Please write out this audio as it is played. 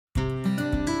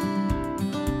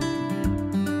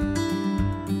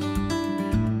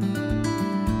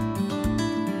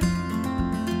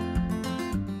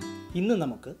ഇന്ന്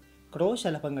നമുക്ക് ക്രോ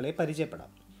ശലഭങ്ങളെ പരിചയപ്പെടാം.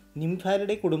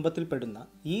 നിംഫാലിഡേ കുടുംബത്തിൽപ്പെടുന്ന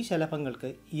ഈ ശലഭങ്ങൾക്ക്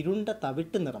ഇരുണ്ട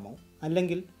തവിട്ട് നിറമോ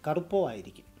അല്ലെങ്കിൽ കറുപ്പോ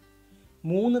ആയിരിക്കും.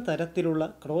 3 തരത്തിലുള്ള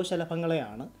ക്രോ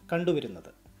ശലഭങ്ങളെയാണ്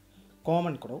കണ്ടുവരുന്നത്.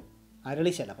 കോമൺ ക്രോ,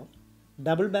 അരളി ശലഭം,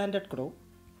 ഡബിൾ ബാൻഡഡ് ക്രോ,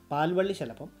 പാൽവള്ളി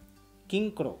ശലഭം,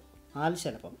 കിങ് ക്രോ, ആൽ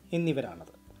ശലഭം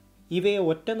എന്നിവരാണത്. ഇവയെ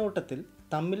ഒറ്റനോട്ടത്തിൽ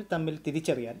തമ്മിൽ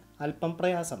തിരിച്ചറിയാൻ അല്പം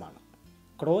പ്രയാസമാണ്.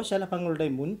 ക്രോ ശലഭങ്ങളുടെ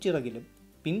മുൻചിറകിലും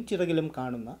പിൻചിറകിലും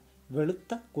കാണുന്ന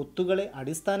വെളുത്ത കുത്തുകളെ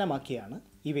അടിസ്ഥാനമാക്കിയാണ്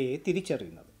ഇവയെ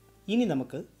തിരിച്ചറിയുന്നത്. ഇനി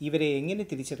നമുക്ക് ഇവരെ എങ്ങനെ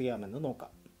തിരിച്ചറിയാമെന്ന്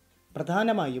നോക്കാം.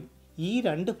 പ്രധാനമായും ഈ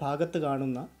 2 ഭാഗത്ത്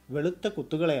കാണുന്ന വെളുത്ത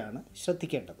കുത്തുകളെയാണ്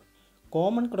ശ്രദ്ധിക്കേണ്ടത്.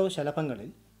 കോമൺ ക്രോ ശലഭങ്ങളിൽ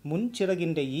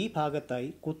മുൻചിറകിൻ്റെ ഈ ഭാഗത്തായി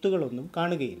കുത്തുകളൊന്നും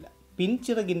കാണുകയില്ല.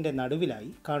 പിൻചിറകിൻ്റെ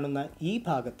നടുവിലായി കാണുന്ന ഈ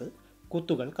ഭാഗത്ത്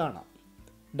കുത്തുകൾ കാണാം.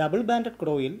 ഡബിൾ ബാൻഡഡ്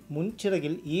ക്രോയിൽ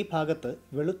മുൻചിറകിൽ ഈ ഭാഗത്ത്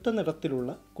വെളുത്ത നിറത്തിലുള്ള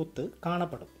കുത്ത്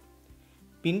കാണപ്പെടും.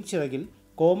 പിൻചിറകിൽ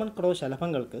കോമൺ ക്രോ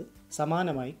ശലഭങ്ങൾക്ക്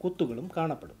സമാനമായി കുത്തുകളും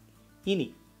കാണപ്പെടും. ഇനി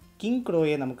കിങ്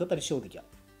ക്രോയെ നമുക്ക് പരിശോധിക്കാം.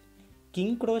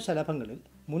 കിങ് ക്രോ ശലഭങ്ങളിൽ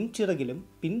മുൻചിറകിലും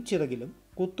പിൻചിറകിലും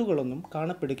കുത്തുകളൊന്നും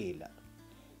കാണപ്പെടുകയില്ല.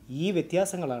 ഈ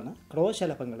വ്യത്യാസങ്ങളാണ് ക്രോ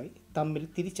ശലഭങ്ങളെ തമ്മിൽ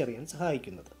തിരിച്ചറിയാൻ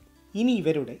സഹായിക്കുന്നത്. ഇനി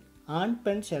ഇവരുടെ ആൺ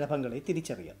പെൺ ശലഭങ്ങളെ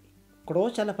തിരിച്ചറിയാം. ക്രോ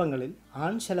ശലഭങ്ങളിൽ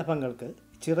ആൺ ശലഭങ്ങൾക്ക്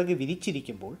ചിറക്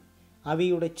വിരിച്ചിരിക്കുമ്പോൾ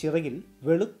അവയുടെ ചിറകിൽ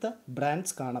വെളുത്ത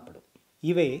ബ്രാൻഡ്സ് കാണപ്പെടും.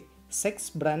 ഇവയെ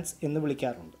സെക്സ് ബ്രാൻഡ്സ് എന്ന്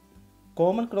വിളിക്കാറുണ്ട്.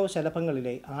 കോമൺ ക്രോ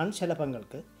ശലഭങ്ങളിലെ ആൺ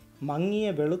ശലഭങ്ങൾക്ക് മങ്ങിയ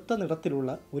വെളുത്ത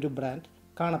നിറത്തിലുള്ള ഒരു ബ്രാൻഡ്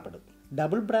കാണപ്പെടും.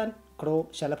 ഡബിൾ ബ്രാൻഡ് ക്രോ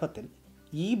ശലഭത്തിൽ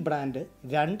ഈ ബ്രാൻഡ്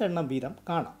 2 എണ്ണം വീതം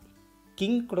കാണാം.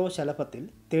 കിങ് ക്രോ ശലഭത്തിൽ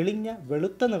തെളിഞ്ഞ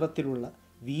വെളുത്ത നിറത്തിലുള്ള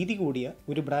വീതി കൂടിയ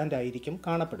ഒരു ബ്രാൻഡായിരിക്കും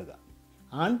കാണപ്പെടുക.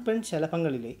 ആൺ പെൺ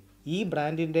ശലഭങ്ങളിലെ ഈ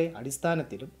ബ്രാൻഡിൻ്റെ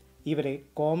അടിസ്ഥാനത്തിലും ഇവരെ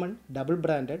കോമൺ, ഡബിൾ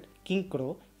ബ്രാൻഡഡ്, കിങ്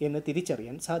ക്രോ എന്ന്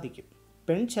തിരിച്ചറിയാൻ സാധിക്കും.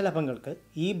 പെൺശലഭങ്ങൾക്ക്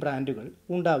ഈ ബ്രാൻഡുകൾ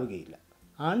ഉണ്ടാവുകയില്ല.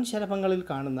 ആൺ ശലഭങ്ങളിൽ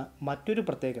കാണുന്ന മറ്റൊരു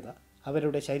പ്രത്യേകത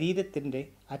അവരുടെ ശരീരത്തിൻ്റെ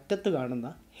അറ്റത്ത് കാണുന്ന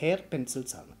ഹെയർ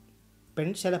പെൻസിൽസ് ആണ്.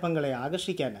 പെൺശലഭങ്ങളെ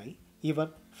ആകർഷിക്കാനായി ഇവർ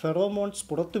ഫെറോമോൺസ്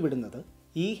പുറത്തുവിടുന്നത്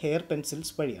ഈ ഹെയർ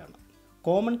പെൻസിൽസ് വഴിയാണ്.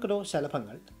 കോമൺ ക്രോ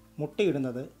ശലഭങ്ങൾ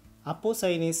മുട്ടയിടുന്നത്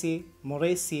അപ്പോസൈനേസിയെ,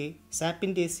 മൊറേസിയെ,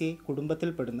 സാപ്പിൻഡേസിയെ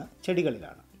കുടുംബത്തിൽപ്പെടുന്ന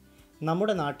ചെടികളിലാണ്.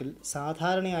 നമ്മുടെ നാട്ടിൽ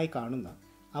സാധാരണയായി കാണുന്ന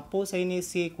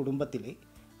അപ്പോസൈനേസിയെ കുടുംബത്തിലെ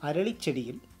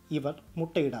അരളിച്ചെടിയിൽ ഇവർ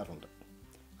മുട്ടയിടാറുണ്ട്.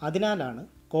 അതിനാലാണ്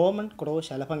കോമൺ ക്രോ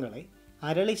ശലഭങ്ങളെ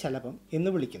അരളി ശലഭം എന്ന്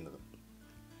വിളിക്കുന്നത്.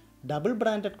 ഡബിൾ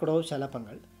ബ്രാൻഡഡ് ക്രോ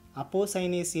ശലഭങ്ങൾ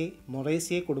അപ്പോസൈനേസിയെ,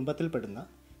 മൊറേസിയെ കുടുംബത്തിൽപ്പെടുന്ന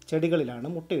ചെടികളിലാണ്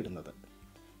മുട്ടയിടുന്നത്.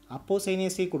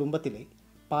 അപ്പോസൈനേസിയെ കുടുംബത്തിലെ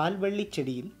പാൽവള്ളി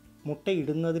ചെടിയിൽ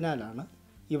മുട്ടയിടുന്നതിനാലാണ്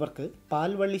ഇവർക്ക്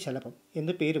പാൽവള്ളി ശലഭം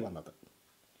എന്ന് പേര് വന്നത്.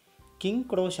 കിങ്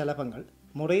ക്രോ ശലഭങ്ങൾ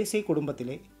മൊറേസിയെ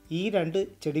കുടുംബത്തിലെ ഈ 2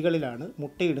 ചെടികളിലാണ്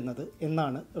മുട്ടയിടുന്നത്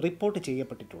എന്നാണ് റിപ്പോർട്ട്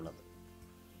ചെയ്യപ്പെട്ടിട്ടുള്ളത്.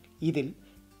 ഇതിൽ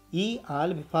ഈ ആൽ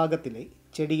വിഭാഗത്തിലെ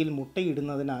ചെടിയിൽ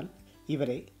മുട്ടയിടുന്നതിനാൽ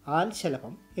ഇവരെ ആൽ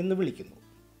ശലഭം എന്ന് വിളിക്കുന്നു.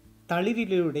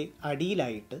 തളിരിലയുടെ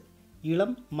അടിയിലായിട്ട്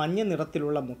ഇളം മഞ്ഞ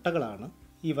നിറത്തിലുള്ള മുട്ടകളാണ്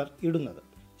ഇവർ ഇടുന്നത്.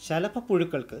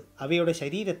 ശലഭപ്പുഴുക്കൾക്ക് അവയുടെ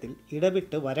ശരീരത്തിൽ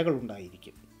ഇടവിട്ട്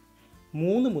വരകളുണ്ടായിരിക്കും.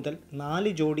 3 മുതൽ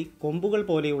 4 ജോഡി കൊമ്പുകൾ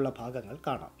പോലെയുള്ള ഭാഗങ്ങൾ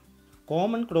കാണാം.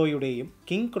 കോമൺ ക്രോയുടെയും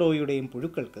കിങ് ക്രോയുടെയും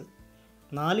പുഴുക്കൾക്ക്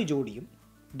 4 ജോഡിയും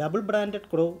ഡബിൾ ബ്രാൻഡഡ്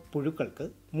ക്രോ പുഴുക്കൾക്ക്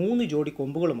 3 ജോഡി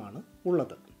കൊമ്പുകളുമാണ്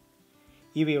ഉള്ളത്.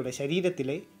 ഇവയുടെ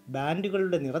ശരീരത്തിലെ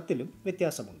ബാൻഡുകളുടെ നിറത്തിലും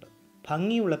വ്യത്യാസമുണ്ട്.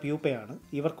 ഭംഗിയുള്ള പ്യൂപ്പയാണ്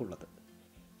ഇവർക്കുള്ളത്.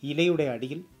 ഇലയുടെ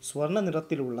അടിയിൽ സ്വർണ്ണ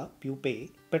നിറത്തിലുള്ള പ്യൂപ്പയെ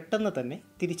പെട്ടെന്ന് തന്നെ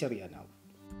തിരിച്ചറിയാനാവും.